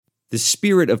The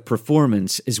spirit of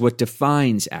performance is what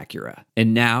defines Acura.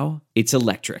 And now, it's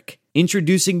electric.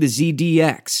 Introducing the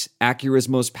ZDX, Acura's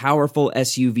most powerful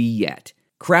SUV yet.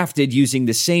 Crafted using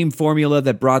the same formula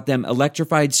that brought them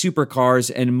electrified supercars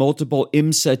and multiple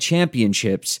IMSA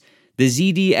championships, the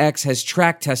ZDX has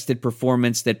track-tested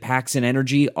performance that packs an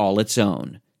energy all its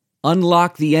own.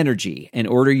 Unlock the energy and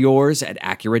order yours at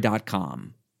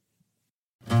Acura.com.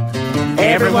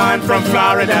 Everyone from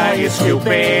Florida is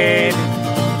stupid.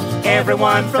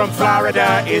 Everyone from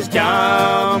Florida is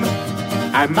dumb.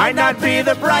 I might not be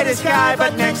the brightest guy,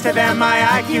 but next to them my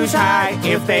IQ's high.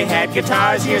 If they had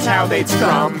guitars, here's how they'd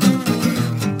strum.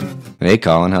 Hey,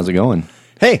 Colin, how's it going?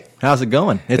 Hey, how's it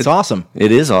going? It's awesome.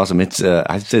 It is awesome. It's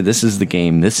I'd say this is the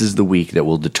game, this is the week that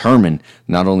will determine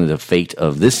not only the fate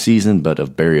of this season, but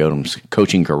of Barry Odom's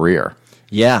coaching career.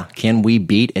 Yeah, can we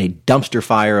beat a dumpster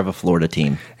fire of a Florida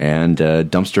team? And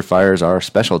dumpster fires are our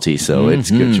specialty, so it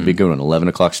should be good one. 11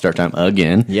 o'clock start time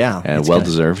again. Yeah. And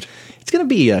well-deserved. It's going to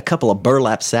be a couple of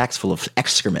burlap sacks full of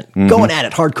excrement. Going at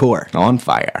it hardcore. On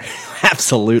fire.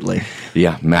 Absolutely.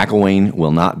 Yeah, McElwain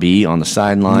will not be on the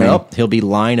sideline. Nope, he'll be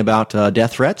lying about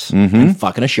death threats and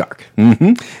fucking a shark.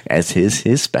 As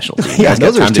his specialty. Yeah,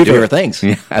 those are his two favorite things.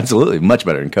 Yeah, absolutely. Much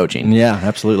better than coaching. Yeah,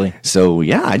 absolutely. So,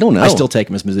 yeah, I don't know. I still take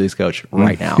him as Missouri's coach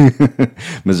right now.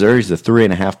 Missouri's the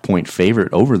 3.5-point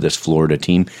favorite over this Florida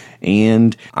team.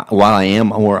 And while I am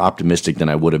more optimistic than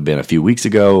I would have been a few weeks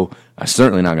ago, I'm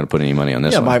certainly not going to put any money on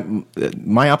this one.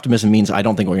 My optimism means I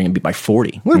don't think we're going to be by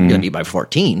 40. We're going to be by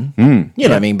 14. You know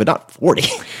what I mean? But not 40.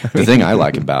 The thing I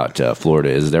like about Florida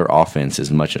is their offense is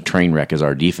as much a train wreck as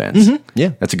our defense. Yeah.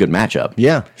 That's a good matchup.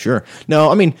 Yeah, sure.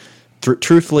 No, I mean,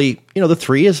 truthfully, the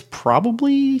 3 is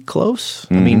probably close.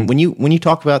 I mean, when you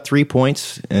talk about 3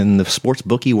 points in the sports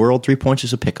bookie world, 3 points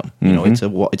is a pick 'em. It's a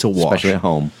wash. Especially at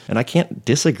home. And I can't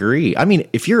disagree. I mean,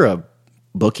 if you're a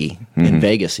bookie in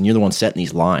Vegas and you're the one setting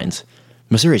these lines,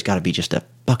 Missouri's got to be just a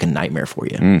fucking nightmare for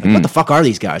you. Like, what the fuck are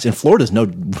these guys? And Florida's no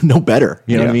better.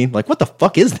 You know what I mean? Like, what the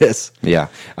fuck is this? Yeah.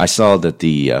 I saw that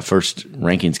the first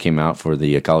rankings came out for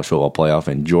the college football playoff,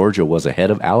 and Georgia was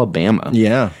ahead of Alabama.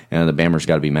 Yeah. And the Bammers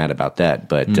got to be mad about that.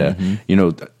 But,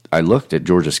 I looked at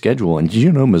Georgia's schedule, and did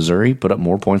you know Missouri put up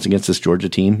more points against this Georgia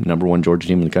team, number one Georgia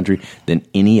team in the country, than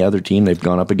any other team they've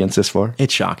gone up against this far?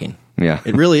 It's shocking. Yeah.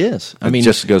 It really is. I mean, it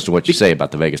just goes to what you say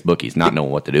about the Vegas bookies, not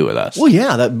knowing what to do with us. Well,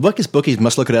 yeah, the Vegas bookies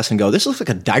must look at us and go, this looks like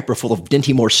a diaper full of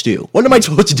Dinty Moore stew. What am I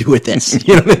supposed to do with this?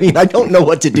 You know what I mean? I don't know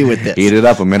what to do with this. Heat it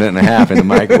up a minute and a half in the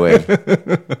microwave.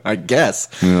 I guess.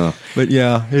 Yeah. But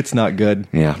yeah, it's not good.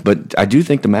 Yeah, but I do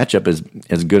think the matchup is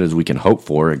as good as we can hope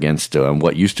for against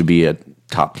what used to be a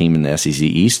top team in the SEC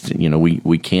East.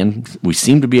 We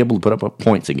seem to be able to put up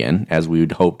points again, as we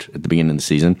had hoped at the beginning of the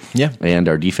season. Yeah. And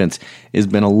our defense has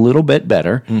been a little bit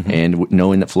better. And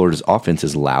knowing that Florida's offense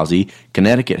is lousy,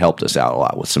 Connecticut helped us out a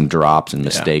lot with some drops and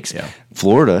mistakes. Yeah.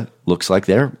 Florida looks like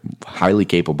they're highly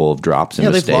capable of drops and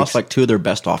mistakes. They've lost like 2 of their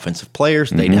best offensive players.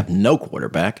 They have no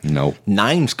quarterback. No.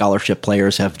 9 scholarship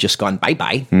players have just gone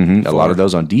bye-bye. A lot of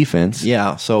those on defense.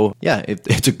 Yeah, so yeah,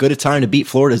 it's a good a time to beat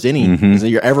Florida as any as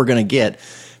you're ever going to get.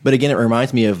 But again, it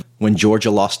reminds me of when Georgia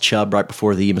lost Chubb right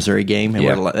before the Missouri game, and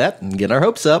we're like that and get our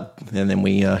hopes up, and then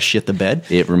we shit the bed.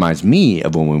 It reminds me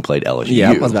of when we played LSU.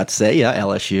 Yeah, I was about to say,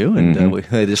 LSU, and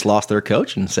they just lost their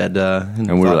coach and said,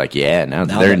 and we were like, now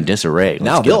they're in disarray.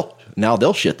 Now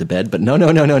they'll shit the bed, but no.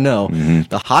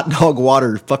 The hot dog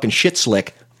water fucking shit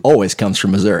slick always comes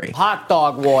from Missouri. Hot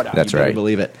dog water. That's You better right.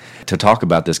 believe it. To talk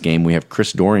about this game, we have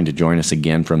Chris Doering to join us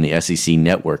again from the SEC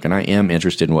Network, and I am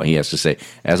interested in what he has to say.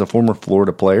 As a former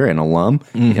Florida player and alum,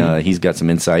 he's got some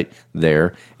insight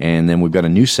there. And then we've got a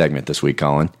new segment this week,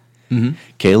 Colin.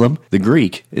 Caleb, the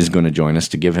Greek, is going to join us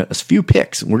to give us a few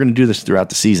picks. We're going to do this throughout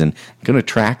the season. Going to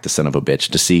track the son of a bitch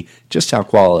to see just how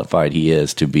qualified he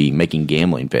is to be making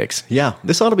gambling picks. Yeah,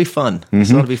 this ought to be fun.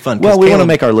 This ought to be fun. Well, we want to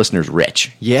make our listeners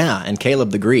rich. Yeah, and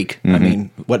Caleb the Greek. I mean,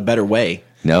 what better way?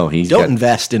 No, don't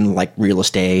invest in like real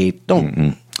estate.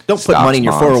 Don't put Stocks, money in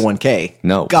your bonds. 401k.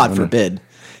 No. God forbid.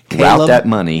 Route that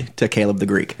money to Caleb the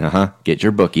Greek. Get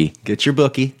your bookie. Get your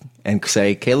bookie and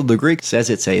say Caleb the Greek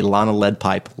says it's a Lana Lead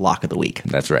Pipe lock of the week.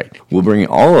 That's right. We'll bring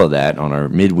all of that on our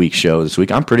midweek show this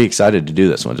week. I'm pretty excited to do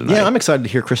this one tonight. Yeah, I'm excited to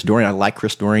hear Chris Doering. I like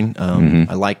Chris Doering.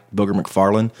 I like Booger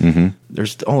McFarland.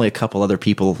 There's only a couple other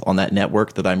people on that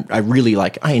network that I really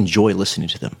like. I enjoy listening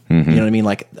to them. You know what I mean?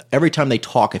 Like every time they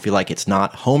talk, I feel like it's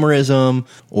not homerism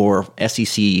or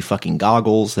SEC fucking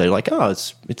goggles. They're like, oh,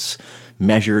 it's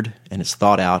measured and it's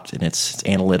thought out and it's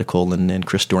analytical, and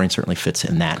Chris Doering certainly fits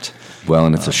in that. Well,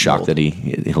 and it's a shock that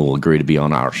he'll agree to be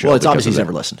on our show. Well, it's obvious he's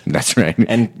never listened. That's right.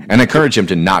 And encourage him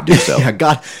to not do so. Yeah,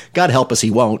 God help us, he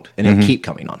won't, and he'll keep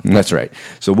coming on. That's right.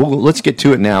 So let's get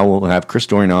to it now. We'll have Chris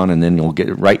Doering on, and then we'll get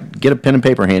a pen and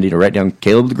paper handy to write down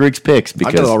Caleb the Greek's picks.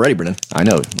 Because I've got it already, Brennan. I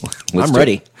know. I'm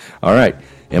ready. All right.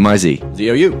 MIZ.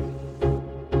 ZOU.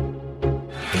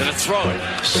 Gonna throw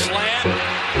it. Slant.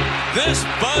 This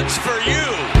bug's for you,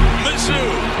 Mizzou.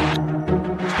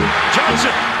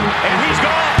 Johnson, and he's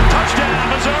gone. Touchdown,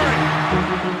 Missouri.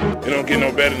 It don't get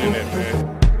no better than that, man.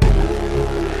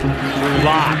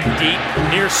 Lock deep,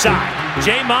 near side.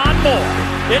 Jamon Moore.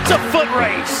 It's a foot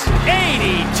race.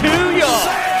 82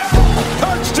 yards.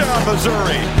 Touchdown,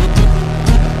 Missouri.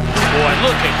 Boy,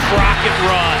 look at Crockett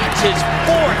run. It's his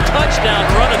 4th touchdown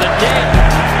run of the day.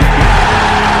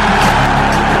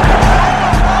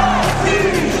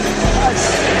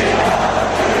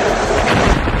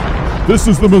 This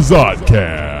is the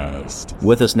Mazodcast.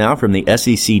 With us now from the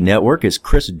SEC Network is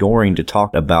Chris Doering to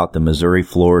talk about the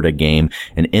Missouri-Florida game,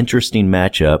 an interesting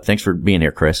matchup. Thanks for being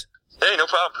here, Chris. Hey, no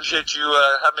problem. Appreciate you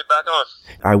having me back on.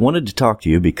 I wanted to talk to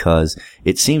you because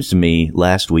it seems to me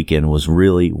last weekend was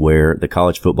really where the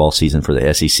college football season for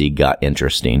the SEC got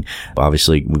interesting.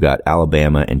 Obviously, we got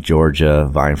Alabama and Georgia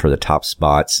vying for the top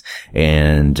spots,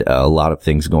 and a lot of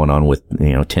things going on with,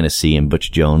 Tennessee and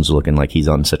Butch Jones looking like he's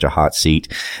on such a hot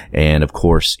seat. And of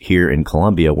course, here in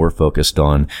Columbia, we're focused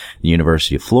on the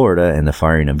University of Florida and the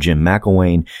firing of Jim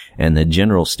McElwain and the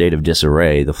general state of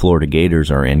disarray the Florida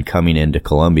Gators are in coming into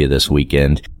Columbia this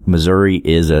weekend. Missouri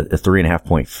is a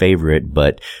 3.5-point favorite,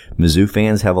 but Mizzou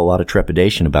fans have a lot of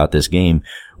trepidation about this game.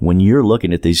 When you're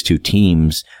looking at these two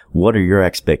teams, what are your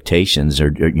expectations?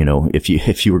 Or if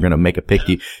you were going to make a pick,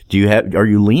 are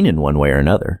you leaning one way or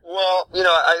another? Well,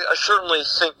 I certainly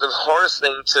think the hardest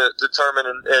thing to determine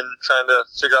in trying to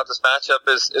figure out this matchup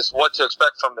is what to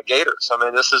expect from the Gators. I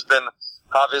mean, this has been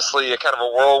obviously a kind of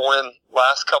a whirlwind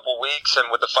last couple weeks, and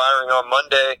with the firing on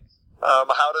Monday,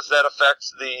 how does that affect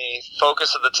the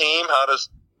focus of the team?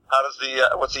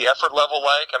 What's the effort level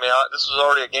like? I mean, this was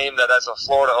already a game that as a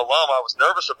Florida alum I was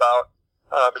nervous about,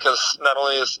 because not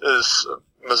only is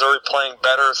Missouri playing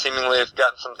better, seemingly have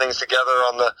gotten some things together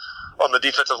on the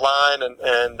defensive line, and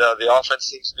the offense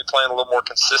seems to be playing a little more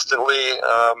consistently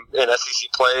in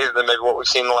SEC play than maybe what we've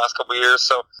seen in the last couple of years.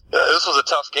 So this was a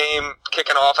tough game,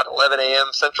 kicking off at 11 a.m.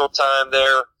 Central Time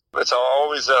there. It's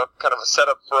always a kind of a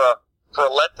setup for a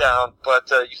letdown,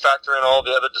 but you factor in all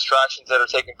the other distractions that are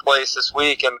taking place this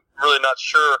week, and really not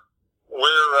sure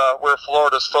where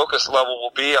Florida's focus level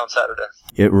will be on Saturday.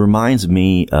 It reminds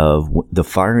me of the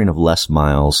firing of Les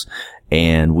Miles,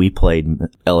 and we played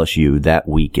LSU that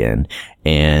weekend.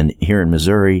 And here in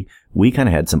Missouri, we kind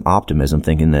of had some optimism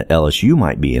thinking that LSU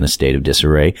might be in a state of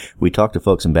disarray. We talked to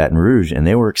folks in Baton Rouge, and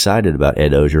they were excited about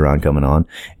Ed Ogeron coming on,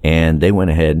 and they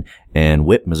went ahead and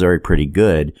whipped Missouri pretty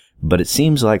good. But it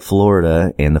seems like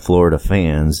Florida and the Florida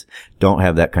fans don't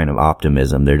have that kind of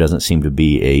optimism. There doesn't seem to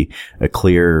be a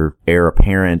clear heir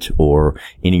apparent or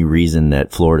any reason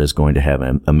that Florida is going to have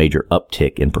a major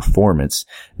uptick in performance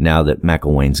now that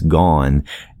McElwain's gone.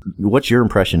 What's your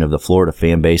impression of the Florida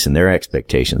fan base and their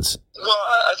expectations? Well,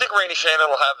 I think Randy Shannon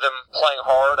will have them playing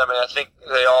hard. I mean, I think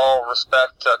they all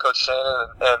respect Coach Shannon,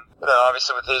 and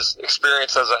obviously with his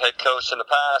experience as a head coach in the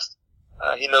past,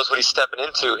 he knows what he's stepping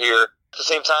into here. At the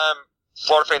same time,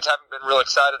 Florida fans haven't been real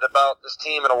excited about this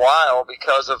team in a while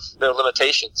because of their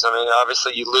limitations. I mean,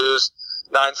 obviously you lose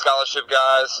 9 scholarship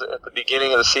guys at the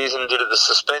beginning of the season due to the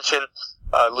suspension,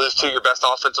 lose 2 of your best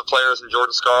offensive players in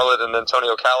Jordan Scarlett and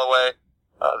Antonio Callaway.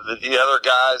 The other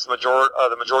guys,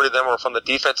 the majority of them were from the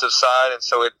defensive side, and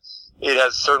so it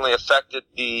has certainly affected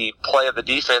the play of the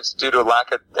defense due to a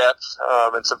lack of depth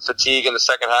and some fatigue in the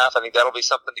second half. I think that'll be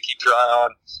something to keep your eye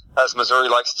on as Missouri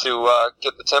likes to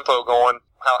get the tempo going.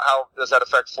 How does that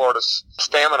affect Florida's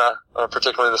stamina,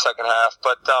 particularly in the second half?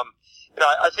 But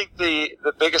I think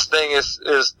the biggest thing is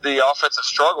the offensive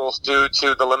struggles due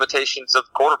to the limitations of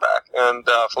the quarterback. And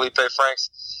Felipe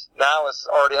Franks now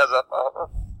already has a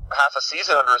half a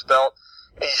season under his belt,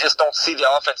 and you just don't see the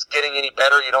offense getting any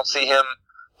better. You don't see him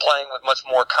playing with much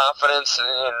more confidence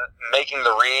and making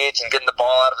the reads and getting the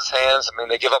ball out of his hands. I mean,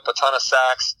 they give up a ton of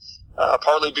sacks,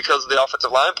 partly because of the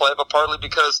offensive line play, but partly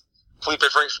because Felipe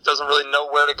Franks doesn't really know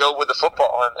where to go with the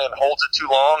football and holds it too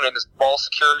long, and his ball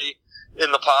security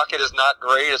in the pocket is not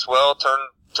great as well.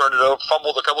 Turned it over,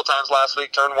 fumbled a couple times last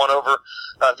week, turned one over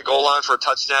at the goal line for a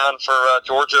touchdown for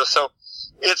Georgia. So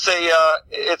it's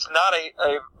not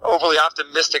a overly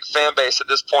optimistic fan base at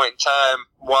this point in time.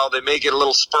 While they may get a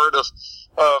little spurt of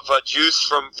juice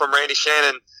from Randy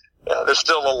Shannon, there's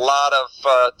still a lot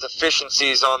of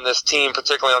deficiencies on this team,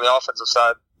 particularly on the offensive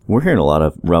side. We're hearing a lot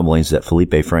of rumblings that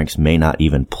Felipe Franks may not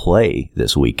even play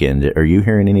this weekend. Are you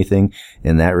hearing anything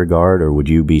in that regard, or would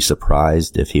you be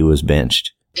surprised if he was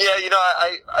benched? Yeah,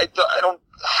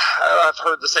 I've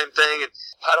heard the same thing, and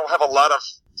I don't have a lot of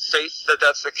faith that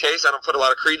that's the case. I don't put a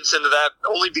lot of credence into that,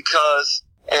 only because,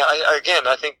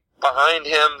 I think behind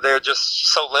him they're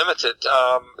just so limited.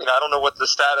 I don't know what the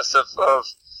status of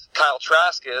Kyle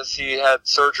Trask is. He had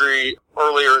surgery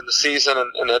earlier in the season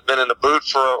and had been in the boot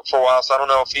for a while, so I don't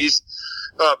know if he's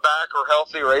back or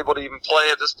healthy or able to even play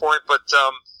at this point. But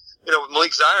with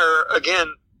Malik Zaire, again,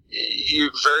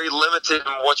 you're very limited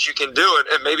in what you can do,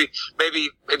 and maybe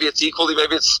it's equally,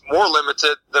 maybe it's more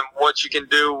limited than what you can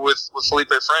do with Felipe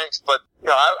Franks. But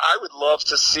I would love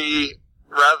to see,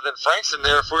 rather than Franks in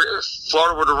there, if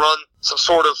Florida were to run some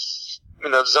sort of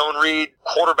zone read,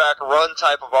 quarterback run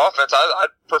type of offense, I'd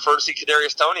prefer to see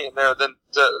Kadarius Toney in there than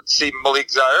to see Malik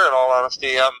Zaire, in all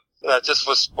honesty. That just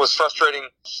was frustrating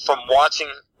from watching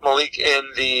Malik in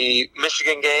the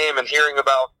Michigan game and hearing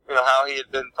about, how he had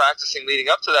been practicing leading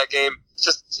up to that game. It's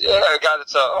just a guy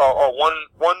that's a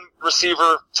one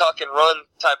receiver tuck and run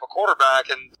type of quarterback.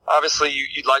 And obviously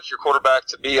you'd like your quarterback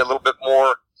to be a little bit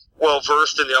more well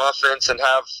versed in the offense and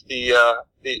have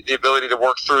the ability to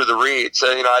work through the reads.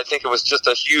 I think it was just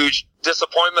a huge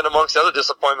disappointment amongst other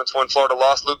disappointments when Florida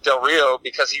lost Luke Del Rio,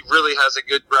 because he really has a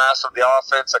good grasp of the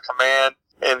offense, a command,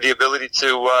 and the ability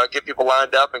to get people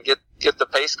lined up and get the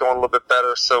pace going a little bit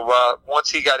better. So once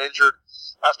he got injured,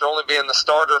 after only being the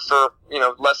starter for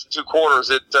less than 2 quarters,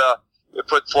 it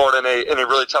put Florida in a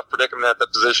really tough predicament at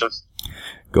that position.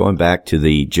 Going back to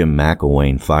the Jim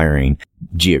McElwain firing,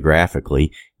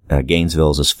 geographically,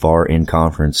 Gainesville is as far in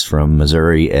conference from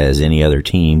Missouri as any other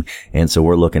team. And so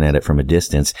we're looking at it from a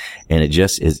distance, and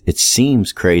it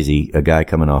seems crazy. A guy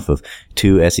coming off of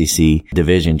 2 SEC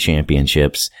division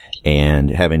championships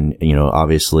and having,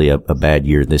 obviously a bad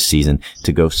year this season,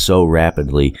 to go so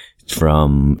rapidly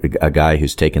from a guy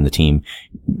who's taken the team,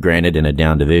 granted in a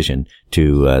down division,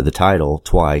 to the title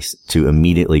twice, to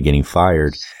immediately getting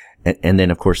fired. And then,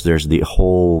 of course, there's the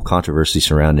whole controversy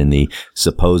surrounding the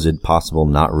supposed possible,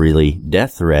 not really,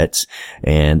 death threats,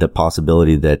 and the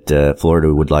possibility that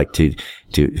Florida would like to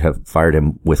have fired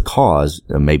him with cause,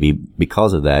 maybe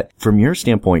because of that. From your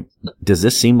standpoint, does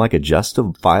this seem like a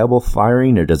justifiable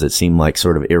firing, or does it seem like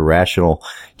sort of irrational,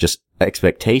 just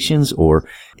expectations? Or,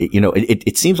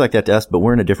 it seems like that to us, but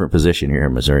we're in a different position here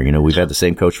in Missouri. We've had the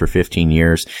same coach for 15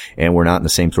 years, and we're not in the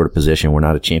same sort of position. We're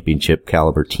not a championship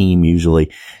caliber team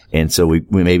usually. And so we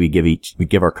maybe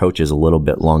give our coaches a little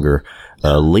bit longer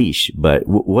leash. But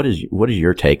what is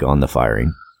your take on the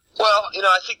firing? Well,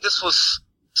 I think this was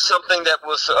something that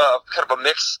was kind of a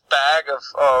mixed bag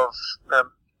of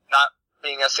not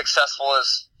being as successful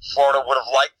as Florida would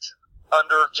have liked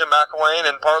under Jim McElwain,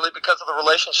 and partly because of the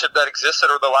relationship that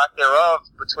existed, or the lack thereof,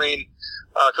 between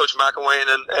Coach McElwain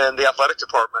and the athletic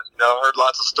department. I heard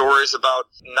lots of stories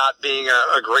about not being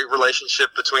a great relationship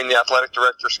between the athletic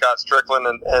director, Scott Strickland,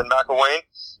 and McElwain.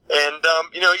 And,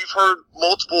 you've heard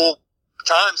multiple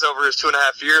times over his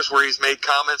 2.5 years where he's made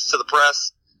comments to the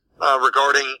press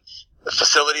regarding the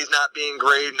facilities not being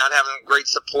great, not having great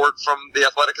support from the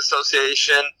athletic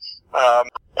association. And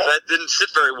that didn't sit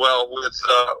very well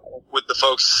with the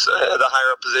folks at the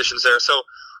higher up positions there. So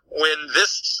when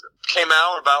this came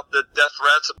out about the death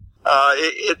threats,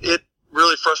 it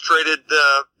really frustrated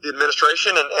the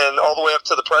administration and all the way up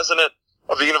to the president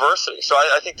of the university. So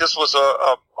I think this was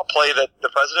a play that the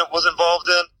president was involved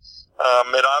in.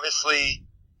 It obviously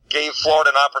gave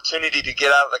Florida an opportunity to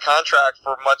get out of the contract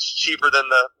for much cheaper than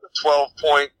the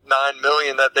 $12.9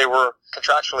 million that they were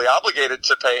contractually obligated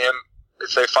to pay him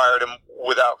if they fired him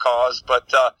without cause.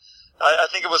 But I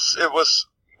think it was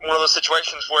one of those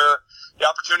situations where the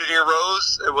opportunity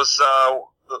arose. It was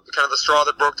kind of the straw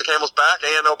that broke the camel's back.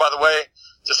 And, oh, by the way,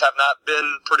 just have not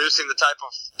been producing the type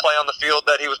of play on the field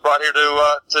that he was brought here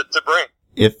to bring.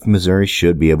 If Missouri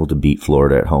should be able to beat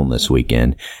Florida at home this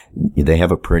weekend, they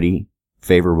have a pretty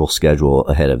favorable schedule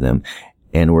ahead of them.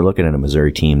 And we're looking at a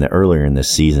Missouri team that earlier in this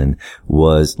season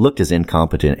looked as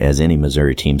incompetent as any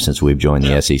Missouri team since we've joined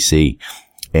the SEC.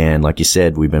 And like you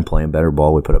said, we've been playing better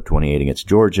ball. We put up 28 against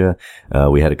Georgia.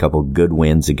 We had a couple good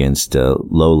wins against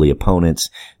lowly opponents.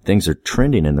 Things are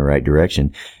trending in the right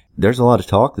direction. There's a lot of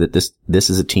talk that this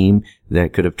is a team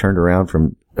that could have turned around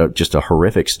from just a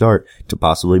horrific start to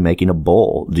possibly making a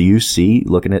bowl. Do you see,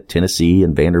 looking at Tennessee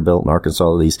and Vanderbilt and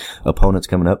Arkansas, these opponents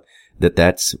coming up,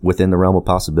 that's within the realm of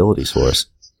possibilities for us?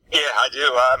 Yeah, I do.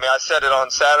 I mean, I said it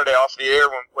on Saturday off the air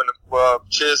when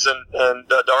Chiz and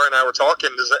Dari and I were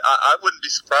talking. I wouldn't be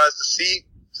surprised to see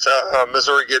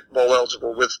Missouri get bowl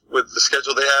eligible with the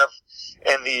schedule they have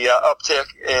and the uptick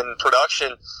in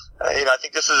production. I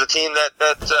think this is a team that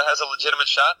has a legitimate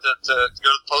shot to go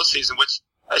to the postseason, which,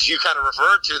 as you kind of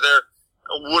referred to there,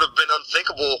 would have been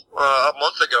unthinkable a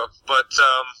month ago. But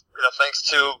thanks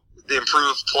to the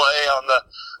improved play on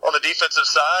the defensive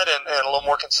side and a little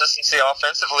more consistency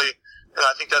offensively,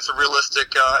 I think that's a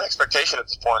realistic expectation at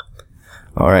this point.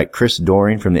 All right, Chris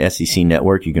Doering from the SEC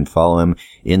Network. You can follow him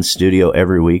in studio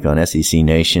every week on SEC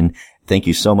Nation. Thank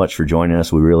you so much for joining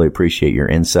us. We really appreciate your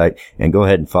insight. And go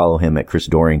ahead and follow him at Chris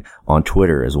Doering on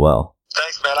Twitter as well.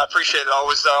 Thanks, man. I appreciate it.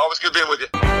 Always good being with you.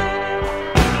 I'm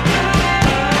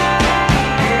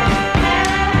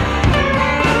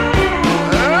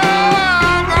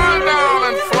going down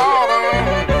in Florida.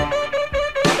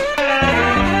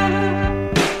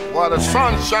 Where the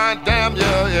sunshine damn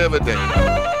near every day.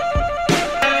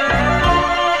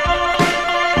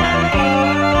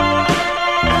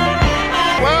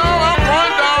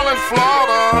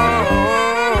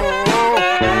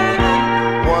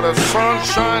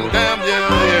 Sunshine damn near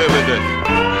every day.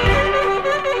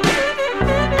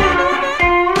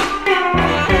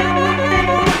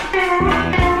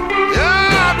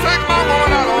 Yeah, I take my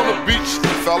woman out on the beach,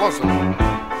 fellas,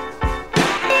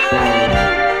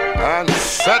 and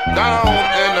sit down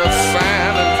in the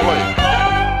sand and play.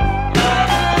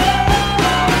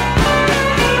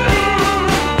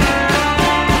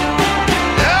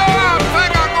 Yeah, I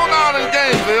think I go down in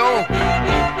Gainesville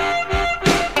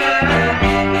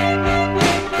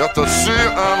to see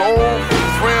an old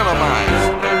friend of mine.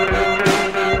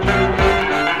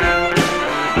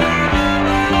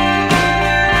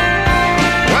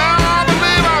 Well, I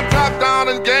believe I dropped down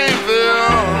in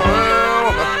Gainesville,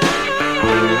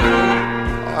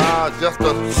 just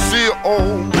to see an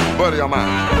old buddy of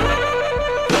mine.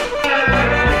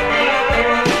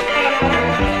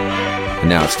 And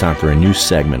now it's time for a new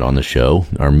segment on the show,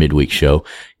 our midweek show.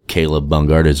 Caleb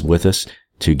Bungard is with us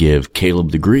to give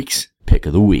Caleb the Greeks Pick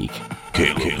of the Week.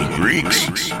 Caleb the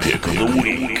Greeks Pick of the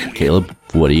Week. Caleb,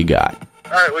 what do you got?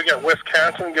 All right, we got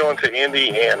Wisconsin going to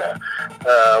Indiana.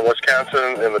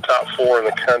 Wisconsin in the top 4 in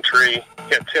the country.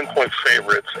 Got 10-point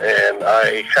favorites, and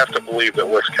I have to believe that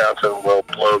Wisconsin will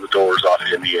blow the doors off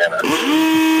Indiana.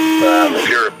 If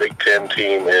you're a Big Ten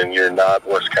team and you're not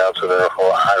Wisconsin or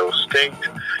Ohio State,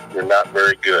 you're not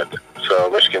very good. So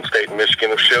Michigan State and Michigan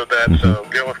have showed that. So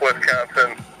go with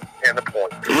Wisconsin and the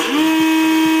point.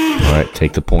 All right,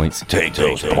 take the points. Take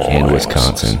those points. And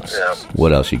Wisconsin. Yeah.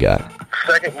 What else you got?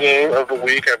 Second game of the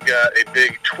week, I've got a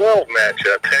Big 12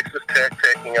 matchup, Texas Tech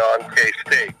taking on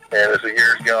K-State. And as the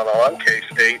year's gone on,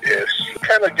 K-State has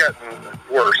kind of gotten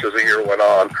worse as the year went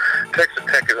on. Texas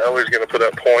Tech is always going to put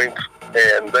up points,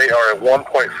 and they are a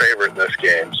 1-point favorite in this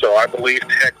game. So I believe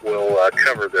Tech will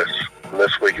cover this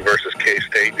week versus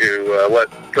K-State, who let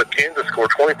Kansas score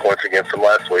 20 points against them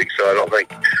last week. So I don't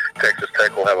think Texas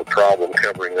Tech will have a problem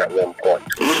covering that 1 point.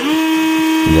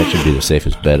 That should be the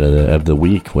safest bet of the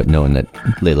week, knowing that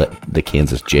they let the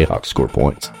Kansas Jayhawks score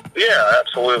points. Yeah,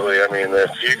 absolutely. I mean,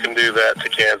 if you can do that to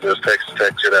Kansas, Texas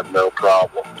Tech should have no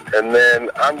problem. And then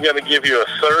I'm going to give you a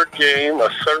third game, a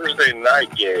Thursday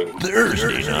night game.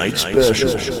 Thursday night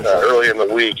special. Early in the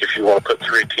week, if you want to put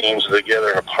 3 teams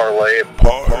together in a parlay.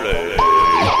 Parlay.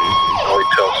 Wait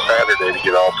till Saturday to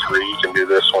get all 3. You can do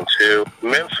this one too.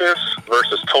 Memphis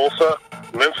versus Tulsa.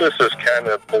 Memphis is kind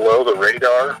of below the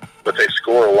radar, but they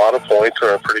score a lot of points.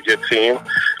 They're a pretty good team.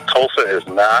 Tulsa is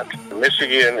not.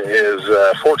 Michigan is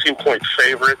a 14-point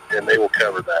favorite, and they will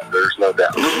cover that. There's no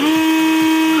doubt.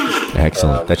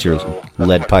 Excellent. That's your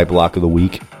lead pipe lock of the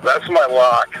week? That's my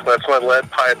lock. That's my lead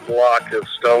pipe lock of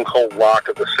Stone Cold lock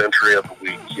of the century of the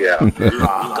week, yeah.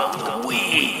 Lock of the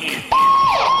week.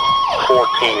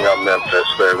 14 on Memphis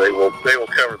there. They will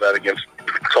cover that against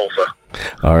Tulsa.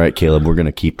 All right, Caleb, we're going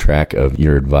to keep track of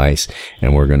your advice,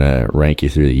 and we're going to rank you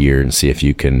through the year and see if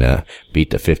you can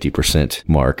beat the 50%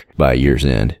 mark by year's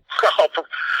end.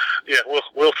 Yeah,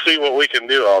 we'll see what we can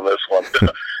do on this one.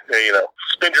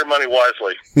 Spend your money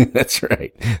wisely. That's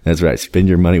right. That's right. Spend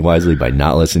your money wisely by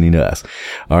not listening to us.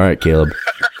 All right, Caleb.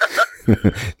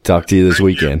 Talk to you this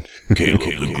weekend. Caleb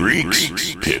the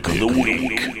Greeks Pick of the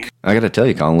Week. I got to tell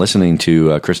you, Colin, listening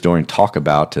to Chris Doering talk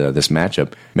about this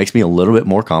matchup makes me a little bit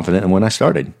more confident than when I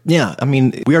started. Yeah, I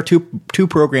mean, we are two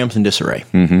programs in disarray.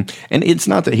 Mm-hmm. And it's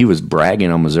not that he was bragging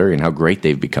on Missouri and how great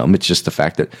they've become. It's just the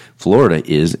fact that Florida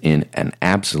is in an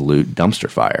absolute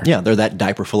dumpster fire. Yeah, they're that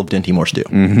diaper full of Dinty Moore stew.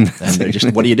 Mm-hmm. And they're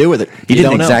just, what do you do with it? He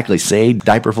didn't exactly say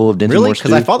diaper full of Dinty Moore stew.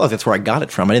 Because I thought that's where I got it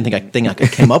from. I didn't think I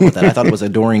came up with that. I thought it was a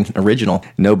Doering original.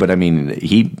 No, but I mean,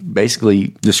 he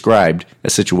basically described a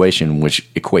situation which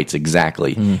equates equates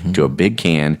exactly to a big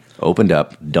can, opened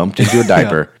up, dumped into a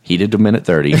diaper, heated to minute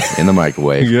 30 in the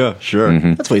microwave. Yeah, sure.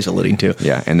 That's what he's alluding to.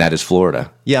 Yeah, and that is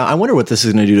Florida. Yeah, I wonder what this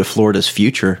is going to do to Florida's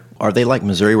future. Are they like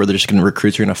Missouri, where they're just going to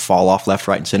recruits are going to fall off left,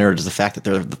 right, and center? Or does the fact that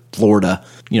they're Florida,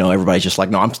 everybody's just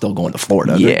like, no, I'm still going to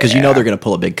Florida. Yeah. Because they're going to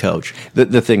pull a big coach.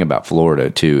 The thing about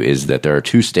Florida, too, is that there are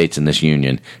 2 states in this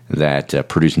union that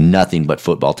produce nothing but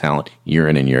football talent year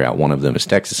in and year out. One of them is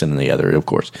Texas, and the other, of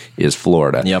course, is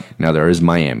Florida. Yep. Now, there is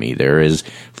Miami. There is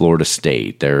Florida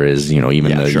State. There is,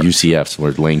 even the UCFs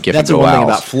where Lane Kiffin That's the go one thing Owls.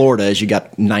 about Florida is you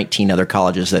got 19 other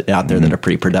colleges out there that are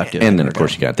pretty productive. And then, of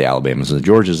course, you got the Alabamas and the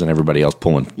Georgias and everybody else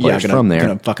pulling players from there.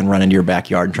 Going to fucking run into your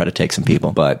backyard and try to take some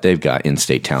people. But they've got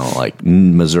in-state talent like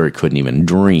Missouri couldn't even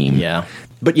dream. Yeah.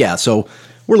 But yeah, so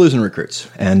we're losing recruits,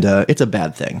 and it's a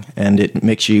bad thing. And it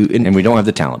makes you... And we don't have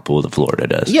the talent pool that Florida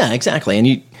does. Yeah, exactly. And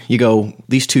you go,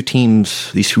 these 2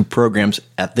 teams, these 2 programs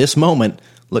at this moment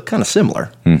look kind of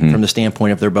similar from the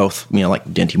standpoint of they're both, like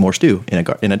Dinty Moore Stew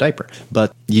in a diaper.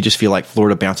 But you just feel like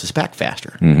Florida bounces back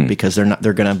faster because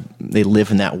they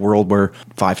live in that world where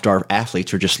 5-star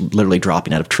athletes are just literally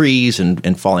dropping out of trees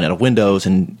and falling out of windows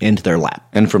and into their lap.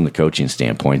 And from the coaching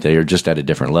standpoint, they are just at a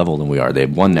different level than we are. They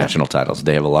have won national titles.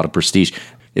 They have a lot of prestige.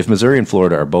 If Missouri and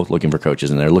Florida are both looking for coaches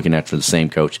and they're looking for the same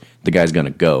coach, the guy's going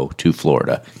to go to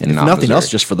Florida and not nothing Missouri. else,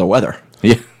 just for the weather.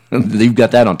 Yeah. You've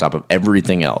got that on top of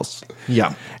everything else.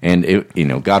 Yeah. And,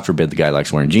 God forbid the guy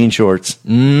likes wearing jean shorts.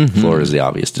 Florida's the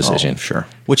obvious decision. Oh, sure.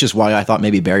 Which is why I thought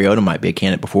maybe Barry Odom might be a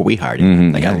candidate before we hired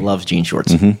him. That guy loves jean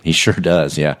shorts. He sure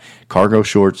does, yeah. Cargo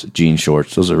shorts, jean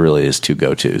shorts, those are really his 2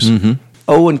 go-tos.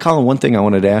 Oh, and Colin, one thing I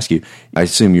wanted to ask you. I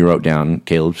assume you wrote down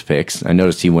Caleb's picks. I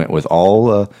noticed he went with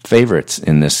all favorites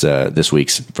in this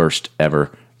week's first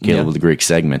ever Caleb with the Greek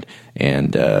segment,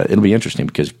 and it'll be interesting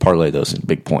because parlay those in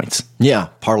big points. Yeah,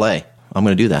 parlay. I'm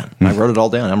going to do that. I wrote it all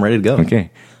down. I'm ready to go. Okay.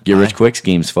 Get rich quick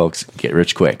schemes, folks. Get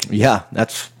rich quick. Yeah,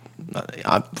 that's...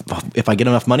 if I get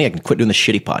enough money, I can quit doing the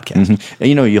shitty podcast. And,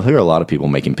 you'll hear a lot of people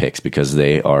making picks because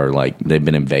they've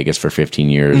been in Vegas for 15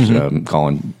 years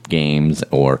calling games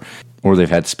or they've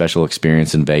had special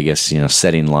experience in Vegas,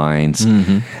 setting lines.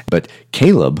 But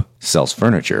Caleb sells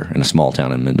furniture in a small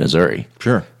town in Missouri.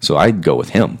 Sure. So I'd go with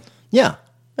him. Yeah,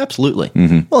 absolutely.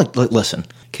 Well, listen,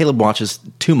 Caleb watches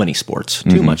too many sports,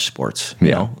 too much sports.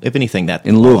 If anything, that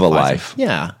in lieu of a life.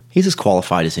 Yeah. He's as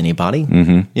qualified as anybody.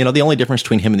 The only difference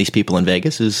between him and these people in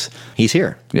Vegas is he's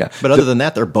here. Yeah. But other than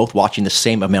that, they're both watching the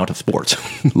same amount of sports.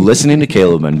 Listening to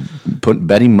Caleb and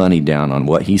betting money down on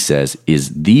what he says is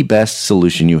the best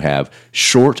solution you have,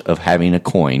 short of having a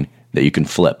coin that you can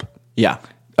flip. Yeah.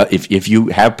 If you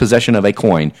have possession of a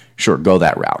coin, sure, go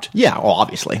that route. Yeah, well,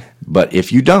 obviously. But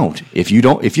if you don't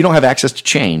have access to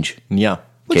change, yeah,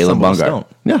 Caleb Bungard.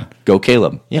 Yeah, go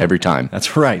Caleb every time.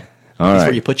 That's right. That's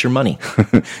where you put your money.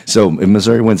 So if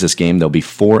Missouri wins this game, they'll be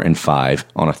 4-5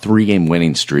 on a 3-game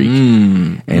winning streak,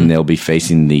 and they'll be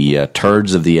facing the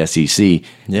turds of the SEC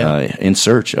in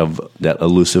search of that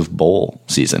elusive bowl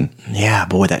season. Yeah,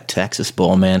 boy, that Texas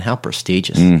Bowl, man, how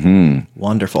prestigious.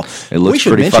 Wonderful. It looks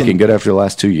pretty fucking good after the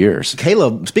last 2 years.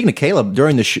 Caleb, speaking of Caleb,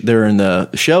 during the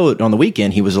show on the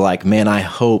weekend, he was like, man, I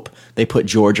hope they put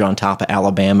Georgia on top of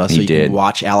Alabama so you can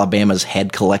watch Alabama's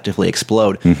head collectively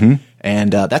explode.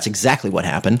 And that's exactly what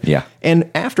happened. Yeah.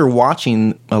 And after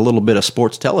watching a little bit of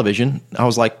sports television, I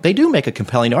was like, they do make a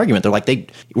compelling argument. They're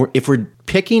like, if we're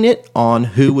picking it on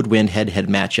who would win head-to-head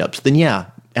matchups, then yeah,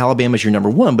 Alabama's your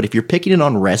number 1. But if you're picking it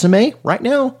on resume right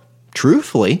now,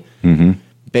 truthfully,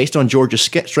 based on Georgia's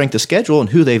strength of schedule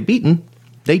and who they've beaten,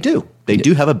 they do. They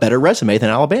do have a better resume than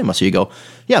Alabama. So you go,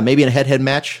 yeah, maybe in a head-to-head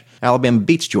match, Alabama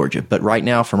beats Georgia. But right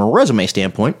now, from a resume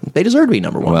standpoint, they deserve to be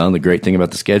number 1. Well, and the great thing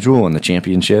about the schedule and the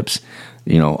championships,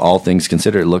 all things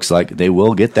considered, it looks like they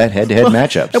will get that head-to-head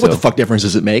matchup. What the fuck difference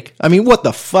does it make? I mean, what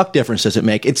the fuck difference does it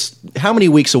make? It's how many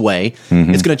weeks away?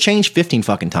 It's going to change 15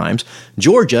 fucking times.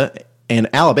 Georgia and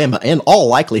Alabama, in all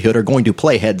likelihood, are going to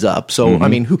play heads up. So, I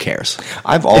mean, who cares?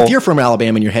 If you're from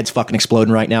Alabama and your head's fucking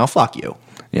exploding right now, fuck you.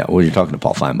 Yeah, well, you're talking to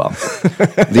Paul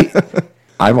Feinbaum.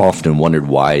 I've often wondered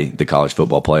why the College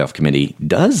Football Playoff Committee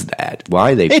does that.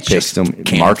 Why they pick some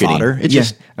marketing. Fodder.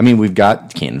 We've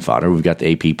got cannon fodder. We've got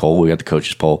the AP poll. We've got the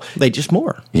coaches poll. They just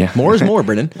more. Yeah. More is more,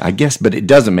 Brendan. I guess, but it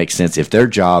doesn't make sense. If their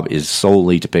job is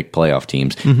solely to pick playoff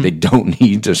teams, they don't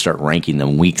need to start ranking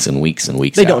them weeks and weeks and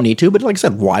weeks They don't need to, but like I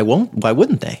said, why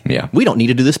wouldn't they? Yeah. We don't need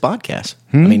to do this podcast.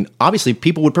 I mean, obviously,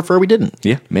 people would prefer we didn't.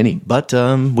 Yeah, many. But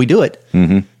we do it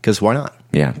because why not?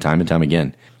 Yeah, time and time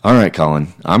again. All right, Colin,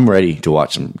 I'm ready to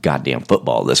watch some goddamn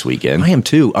football this weekend. I am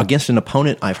too, against an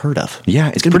opponent I've heard of. Yeah,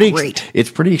 it's pretty great.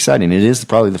 It's pretty exciting. It is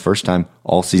probably the first time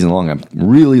all season long. I'm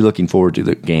really looking forward to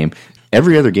the game.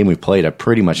 every other game we've played, I've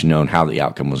pretty much known how the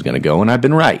outcome was going to go, and I've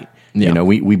been right. Yeah. You know,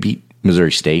 we beat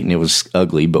Missouri State, and it was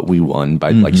ugly, but we won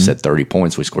by, like you said, 30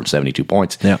 points. We scored 72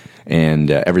 points. Yeah. And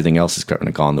everything else is starting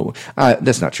to go on the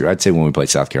that's not true. I'd say when we played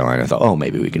South Carolina, I thought, oh,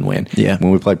 maybe we can win. Yeah.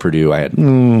 When we played Purdue, I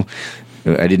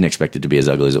didn't expect it to be as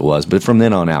ugly as it was. But from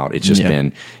then on out, it's just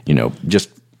been, you know, just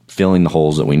filling the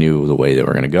holes that we knew the way that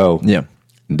we're going to go. Yeah.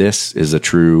 This is a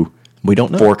true we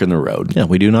don't know. Fork in the road. Yeah,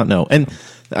 we do not know. And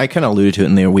I kind of alluded to it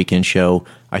in their weekend show.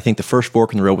 I think the first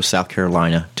fork in the road was South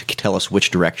Carolina to tell us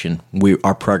which direction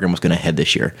our program was going to head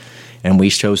this year. And we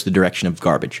chose the direction of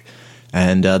garbage.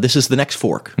 And this is the next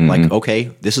fork. Like,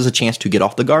 okay, this is a chance to get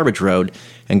off the garbage road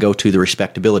and go to the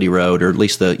respectability road, or at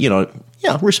least the,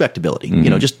 respectability. You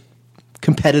know, just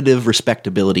competitive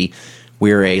respectability.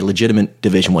 We're a legitimate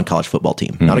Division I college football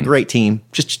team. Not a great team,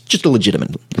 just a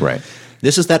legitimate. Right.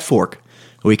 This is that fork.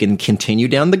 We can continue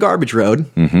down the garbage road,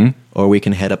 or we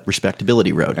can head up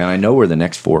respectability road. And I know where the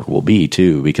next fork will be,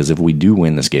 too, because if we do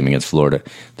win this game against Florida,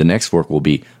 the next fork will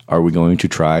be, are we going to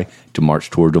try to march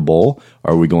toward the bowl?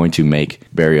 Or are we going to make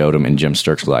Barry Odom and Jim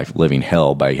Sturck's life living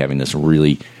hell by having this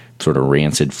really sort of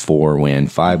rancid 4-win,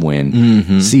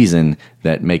 5-win season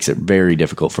that makes it very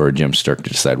difficult for Jim Sturck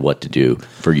to decide what to do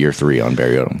for year 3 on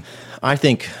Barry Odom? I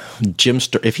think Jim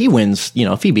Sturck, if he wins,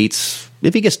 if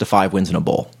he gets to 5 wins in a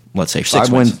bowl, let's say 6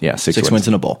 wins. Yeah, 6 wins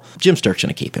in a bowl. Jim Sturck's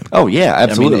going to keep him. Oh, yeah,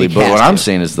 absolutely. But what I'm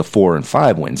saying is the 4 and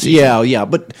 5 win season. Yeah,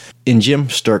 but in Jim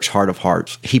Sturck's heart of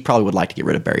hearts, he probably would like to get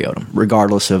rid of Barry Odom,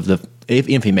 regardless of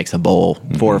if he makes a bowl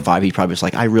 4 or 5. He probably was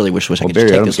like, I really wish I could Barry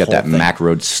just take Odom's this got whole that thing. Mac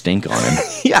Road stink on him.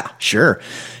 Yeah, sure.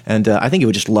 And I think he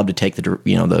would just love to take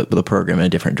the program in a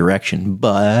different direction.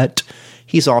 But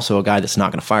he's also a guy that's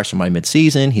not going to fire somebody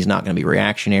mid-season. He's not going to be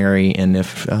reactionary. And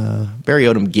if Barry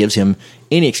Odom gives him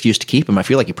any excuse to keep him, I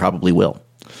feel like he probably will.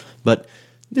 But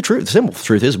the simple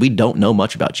truth is we don't know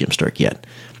much about Jim Sturck yet.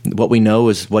 What we know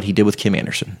is what he did with Kim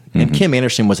Anderson. And Kim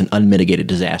Anderson was an unmitigated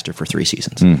disaster for 3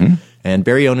 seasons. And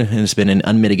Barry Odom has been an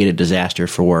unmitigated disaster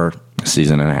for a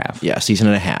season and a half. Yeah, a season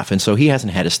and a half. And so he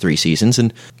hasn't had his 3 seasons.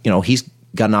 And, he's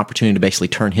got an opportunity to basically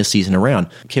turn his season around.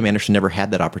 Kim Anderson never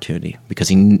had that opportunity because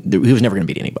he was never going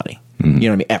to beat anybody. You know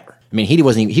what I mean? Ever. I mean, he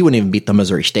wouldn't even beat the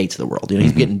Missouri States of the world.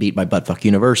 He's getting beat by Buttfuck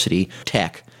University,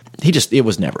 Tech. It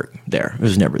was never there. It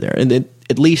was never there. And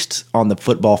at least on the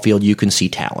football field, you can see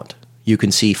talent. You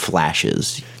can see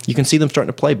flashes. You can see them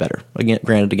starting to play better. Again,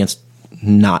 granted, against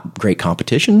not great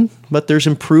competition, but there's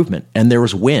improvement. And there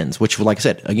was wins, which, like I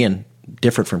said, again,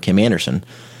 different from Kim Anderson.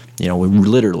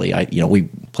 We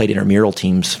played intramural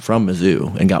teams from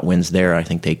Mizzou and got wins there. I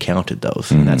think they counted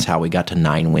those. And that's how we got to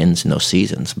 9 wins in those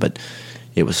seasons. But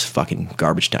it was fucking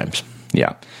garbage times.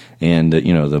 Yeah. And, the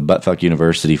Buttfuck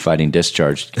University fighting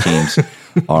discharge teams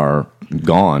are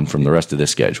gone from the rest of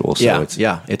this schedule. So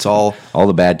it's all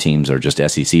the bad teams are just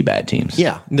SEC bad teams.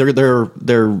 Yeah. They're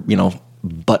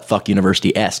Buttfuck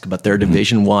University-esque, but they're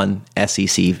Division I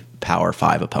SEC Power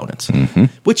 5 opponents,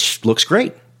 which looks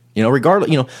great.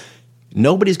 Regardless,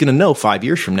 nobody's going to know 5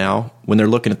 years from now when they're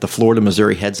looking at the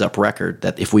Florida-Missouri heads-up record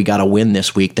that if we got a win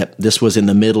this week, that this was in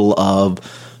the middle of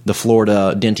the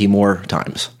Florida-Dinty Moore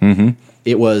times.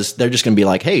 They're just going to be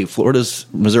like, hey,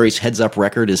 Missouri's heads-up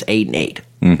record is 8-8.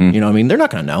 You know what I mean? They're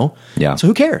not going to know. Yeah. So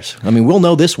who cares? I mean, we'll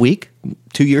know this week.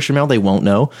 2 years from now, they won't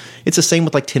know. It's the same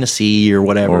with like Tennessee or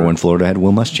whatever. Or when Florida had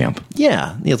Will Muschamp.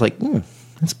 Yeah. It's like,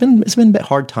 it's been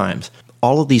hard times.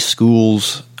 All of these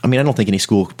schools, I mean, I don't think any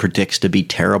school predicts to be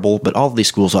terrible, but all of these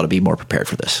schools ought to be more prepared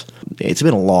for this. It's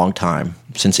been a long time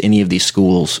since any of these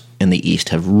schools in the East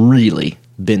have really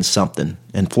been something,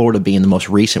 and Florida being the most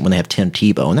recent when they have Tim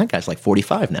Tebow, and that guy's like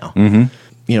 45 now.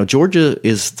 Georgia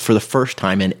is, for the first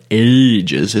time in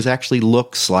ages, actually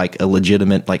looks like a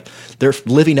legitimate, like they're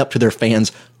living up to their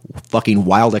fans' fucking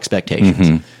wild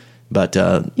expectations. But,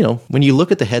 when you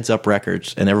look at the heads-up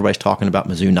records and everybody's talking about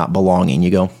Mizzou not belonging,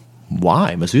 you go,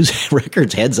 why? Mizzou's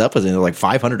records heads up is like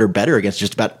 500 or better against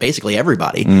just about basically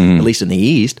everybody, at least in the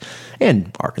East,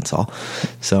 and Arkansas.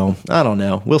 So, I don't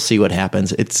know. We'll see what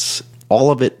happens. All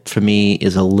of it, for me,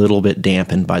 is a little bit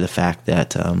dampened by the fact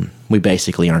that we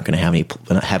basically aren't going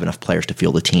to have enough players to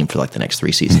field the team for like the next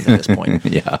 3 seasons at this point.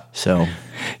 So,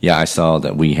 yeah, I saw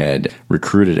that we had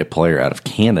recruited a player out of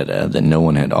Canada that no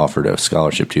one had offered a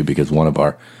scholarship to because one of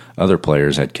our other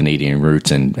players had Canadian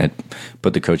roots and had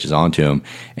put the coaches onto him.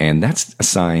 And that's a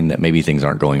sign that maybe things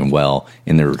aren't going well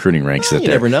in the recruiting ranks. That you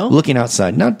they're never know. Looking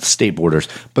outside, not the state borders,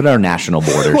 but our national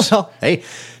borders. Well, hey,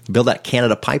 build that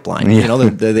Canada pipeline. Yeah.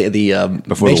 The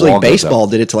Before Major the wall League goes Baseball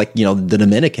up. did it to like, the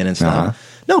Dominican and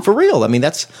stuff. No, for real. I mean,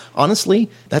 that's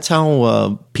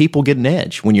how people get an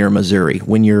edge when you're in Missouri,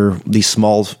 when you're these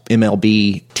small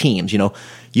MLB teams.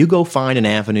 You go find an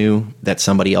avenue that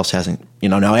somebody else hasn't.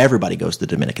 Now everybody goes to the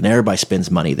Dominican. Everybody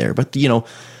spends money there. But,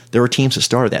 there were teams that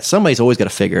started that. Somebody's always got to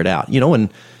figure it out.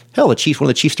 And hell, one of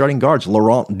the Chiefs starting guards,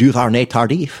 Laurent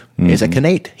Duvernay-Tardif, is a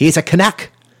Canate. He's a Canuck.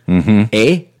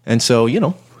 Eh? And so,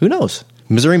 who knows?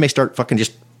 Missouri may start fucking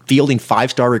just fielding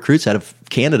 5-star recruits out of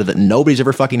Canada that nobody's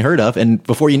ever fucking heard of. And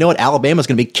before you know it, Alabama's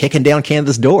going to be kicking down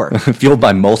Canada's door. Fueled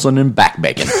by Molson and back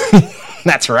bacon.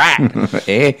 That's right.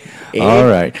 All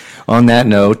right. On that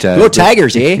note, go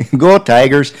Tigers, eh? Go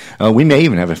Tigers. We may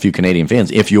even have a few Canadian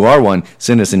fans. If you are one,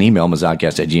 send us an email,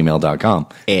 mazodcast@gmail.com.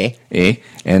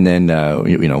 And then,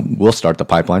 we'll start the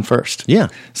pipeline first. Yeah.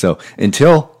 So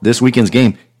until this weekend's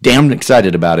game, damn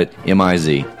excited about it.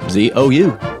 MIZ.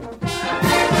 ZOU.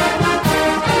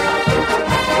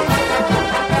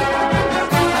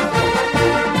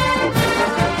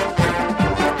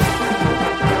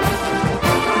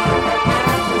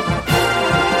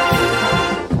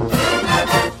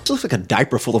 Looks like a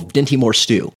diaper full of Dinty Moore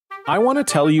stew. I want to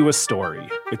tell you a story.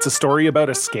 It's a story about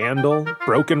a scandal,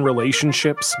 broken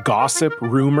relationships, gossip,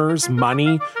 rumors,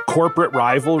 money, corporate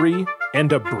rivalry,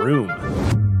 and a broom.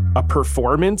 A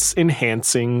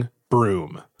performance-enhancing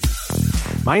broom.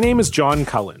 My name is John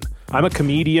Cullen. I'm a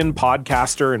comedian,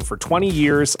 podcaster, and for 20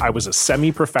 years, I was a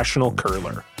semi-professional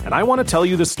curler. And I want to tell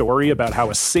you the story about how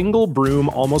a single broom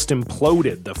almost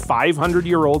imploded the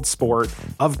 500-year-old sport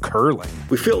of curling.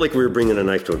 We felt like we were bringing a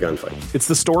knife to a gunfight. It's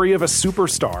the story of a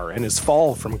superstar and his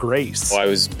fall from grace. I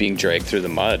was being dragged through the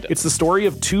mud. It's the story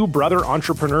of two brother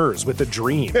entrepreneurs with a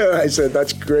dream. I said,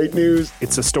 that's great news.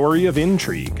 It's a story of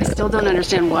intrigue. I still don't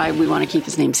understand why we want to keep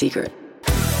his name secret.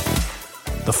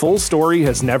 The full story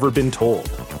has never been told,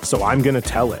 so I'm going to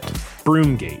tell it.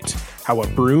 Broomgate, how a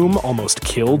broom almost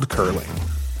killed curling.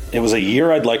 It was a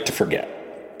year I'd like to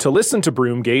forget. To listen to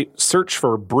Broomgate, search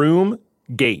for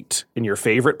Broomgate in your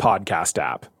favorite podcast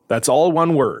app. That's all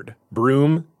one word,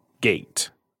 Broomgate.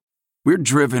 We're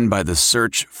driven by the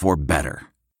search for better.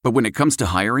 But when it comes to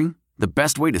hiring, the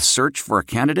best way to search for a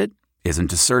candidate isn't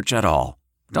to search at all.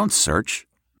 Don't search,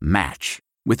 match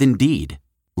with Indeed.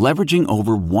 Leveraging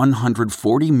over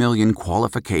 140 million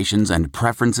qualifications and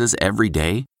preferences every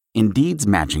day, Indeed's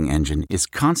matching engine is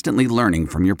constantly learning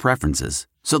from your preferences.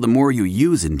 So the more you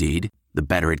use Indeed, the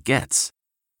better it gets.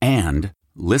 And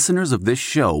listeners of this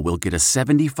show will get a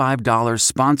 $75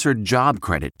 sponsored job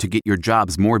credit to get your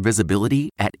jobs more visibility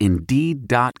at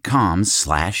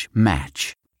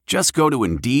Indeed.com/match. Just go to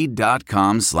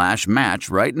Indeed.com/match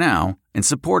right now and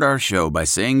support our show by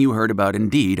saying you heard about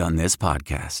Indeed on this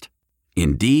podcast.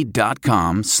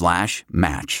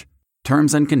 Indeed.com/match.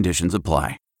 Terms and conditions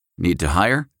apply. Need to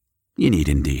hire? You need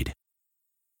Indeed.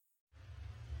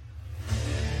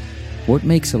 What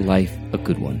makes a life a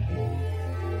good one?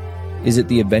 Is it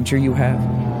the adventure you have?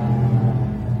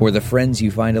 Or the friends you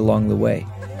find along the way?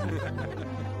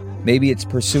 Maybe it's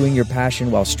pursuing your passion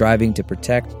while striving to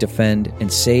protect, defend,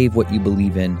 and save what you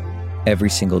believe in every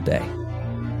single day.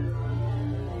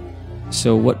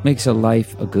 So what makes a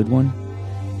life a good one?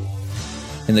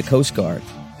 In the Coast Guard,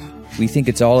 we think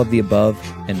it's all of the above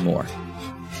and more.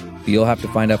 But you'll have to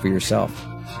find out for yourself.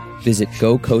 Visit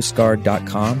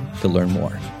gocoastguard.com to learn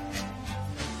more.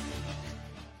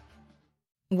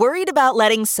 Worried about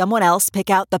letting someone else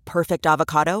pick out the perfect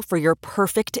avocado for your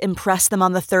perfect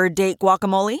impress-them-on-the-third-date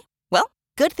guacamole? Well,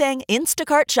 good thing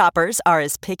Instacart shoppers are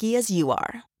as picky as you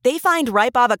are. They find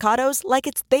ripe avocados like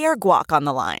it's their guac on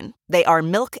the line. They are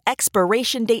milk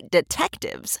expiration date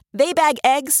detectives. They bag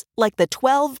eggs like the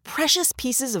 12 precious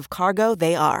pieces of cargo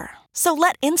they are. So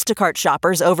let Instacart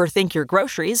shoppers overthink your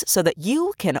groceries so that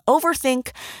you can overthink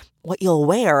what you'll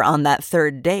wear on that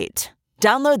third date.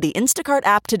 Download the Instacart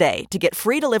app today to get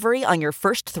free delivery on your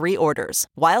first 3 orders,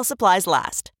 while supplies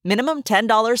last. Minimum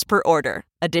 $10 per order.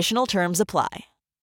 Additional terms apply.